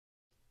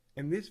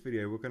In this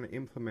video, we're going to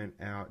implement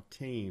our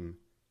team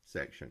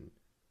section.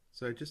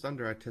 So just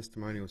under our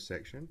testimonial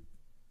section,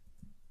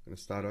 I'm going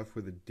to start off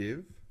with a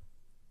div,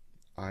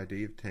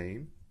 ID of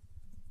team.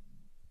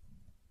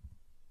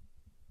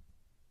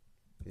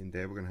 In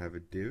there, we're going to have a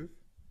div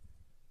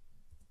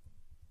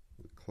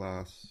with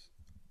class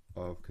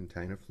of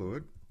container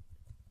fluid.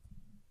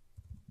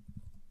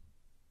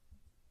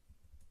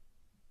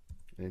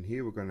 And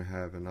here we're going to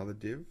have another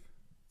div,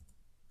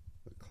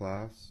 the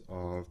class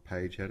of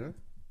page header.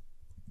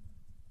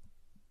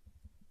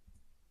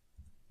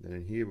 Then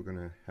in here we're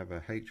going to have a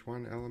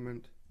H1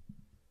 element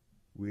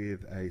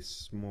with a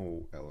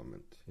small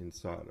element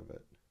inside of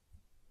it.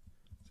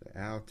 So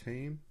our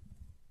team,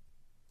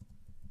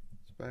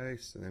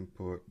 space, and then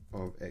put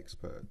of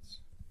experts,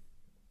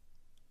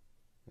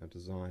 our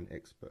design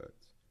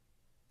experts.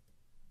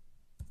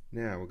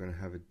 Now we're going to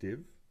have a div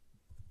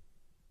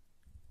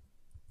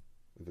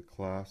with a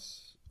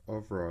class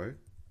of row.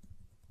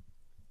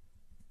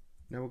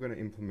 Now we're going to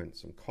implement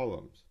some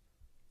columns.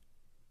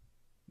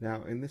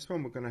 Now in this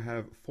one we're going to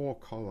have 4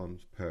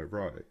 columns per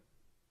row.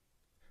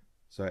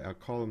 So our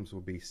columns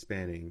will be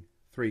spanning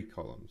 3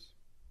 columns.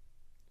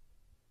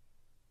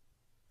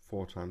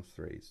 4 times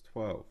 3 is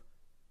 12.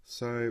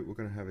 So we're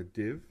going to have a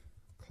div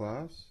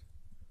class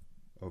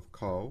of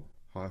col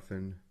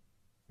hyphen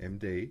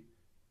md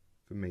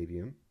for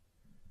medium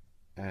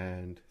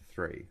and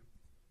 3.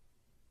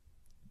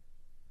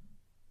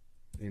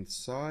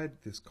 Inside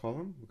this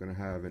column we're going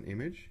to have an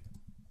image,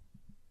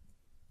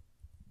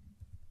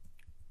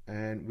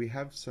 and we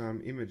have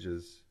some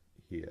images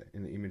here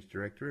in the image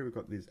directory. We've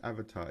got these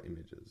avatar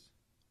images.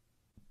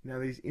 Now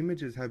these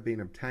images have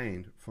been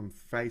obtained from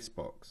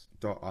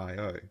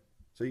facebox.io,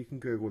 so you can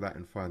Google that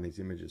and find these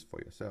images for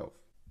yourself.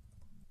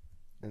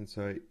 And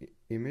so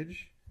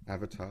image,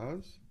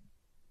 avatars,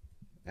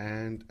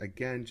 and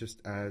again,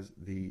 just as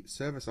the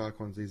service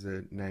icons, these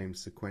are named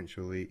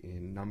sequentially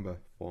in number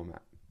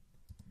format.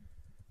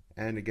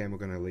 And again, we're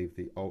going to leave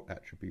the alt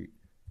attribute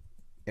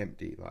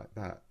empty like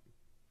that.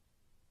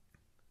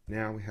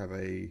 Now we have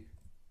a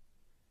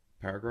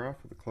paragraph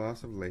with a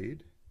class of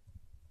lead.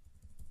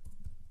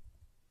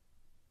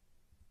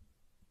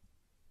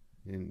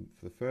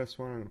 For the first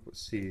one, I'm going to put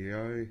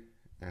CEO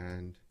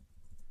and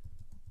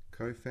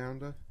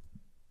co-founder.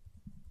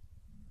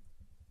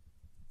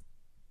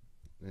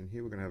 And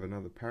here we're going to have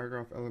another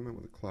paragraph element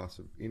with a class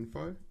of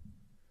info.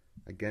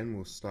 Again,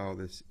 we'll style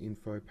this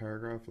info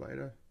paragraph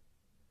later.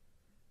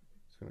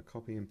 Just going to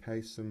copy and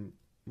paste some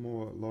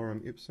more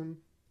lorem ipsum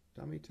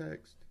dummy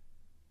text.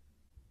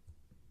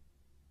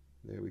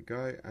 There we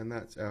go, and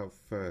that's our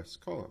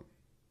first column.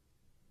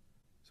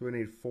 So we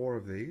need 4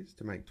 of these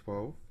to make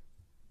 12.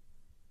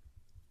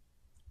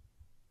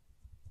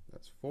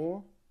 That's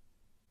 4.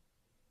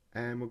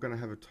 And we're going to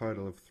have a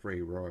total of 3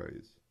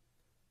 rows.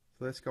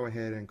 So let's go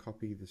ahead and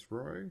copy this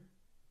row.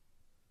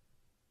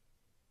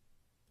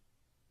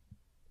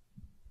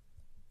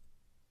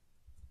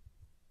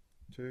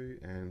 Two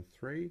and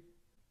 3.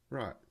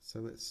 Right, so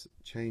let's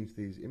change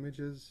these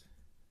images.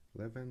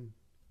 11,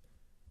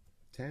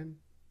 10.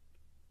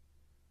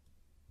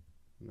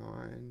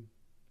 9,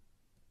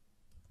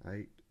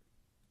 8,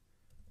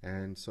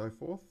 and so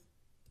forth.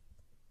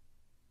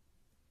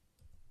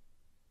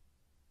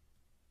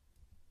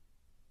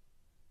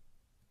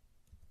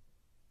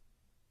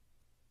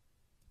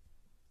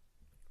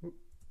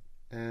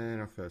 And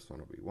our first one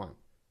will be 1.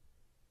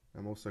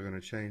 I'm also going to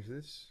change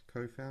this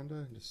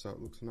co-founder just so it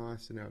looks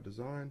nice in our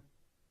design.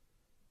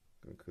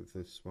 I'm going to give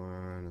this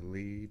one a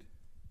lead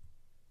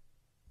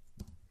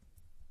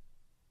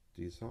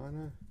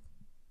designer.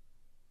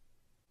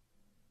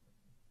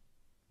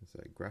 Let's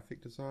say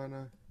graphic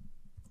designer.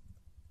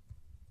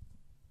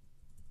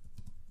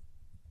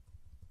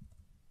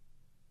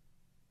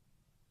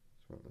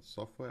 This one a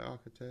software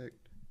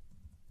architect.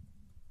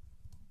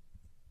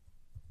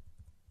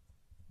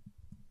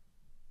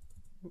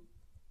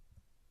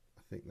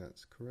 I think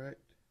that's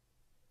correct.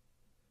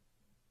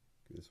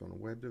 Give this one a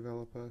web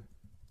developer.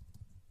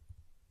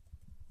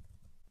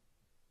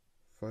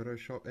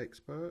 Photoshop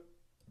expert.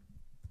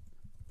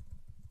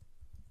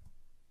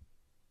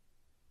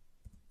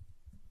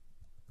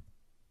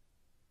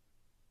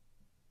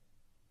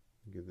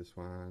 Give this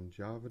one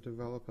Java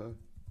developer.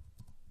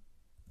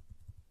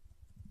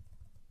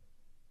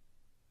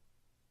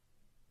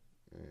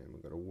 And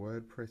we've got a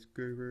WordPress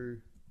guru.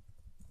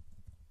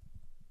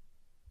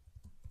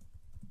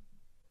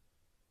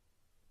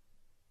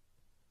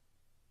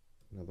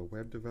 Another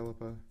web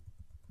developer.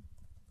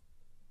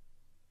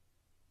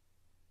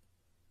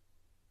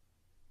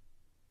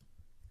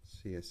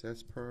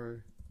 CSS Pro.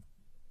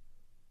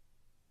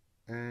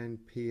 And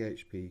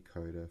PHP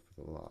coder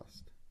for the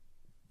last.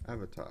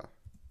 Avatar.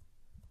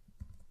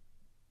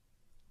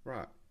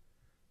 Right,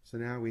 so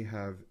now we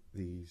have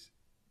these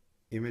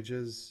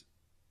images,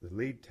 the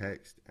lead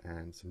text,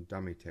 and some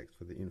dummy text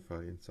for the info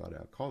inside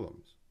our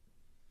columns.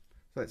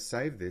 So let's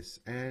save this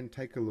and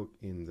take a look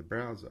in the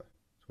browser.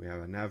 So we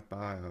have a nav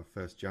bar, our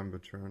first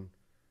Jumbotron,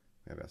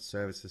 we have our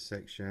services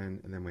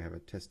section, and then we have a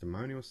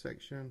testimonial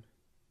section,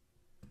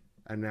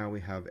 And now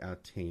we have our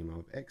team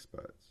of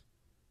experts.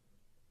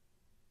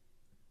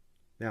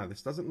 Now,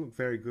 this doesn't look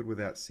very good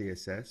without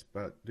CSS,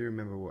 but do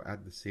remember we'll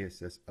add the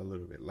CSS a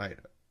little bit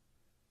later.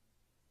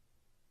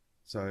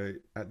 So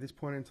at this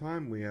point in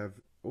time, we have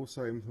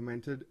also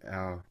implemented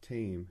our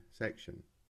team section.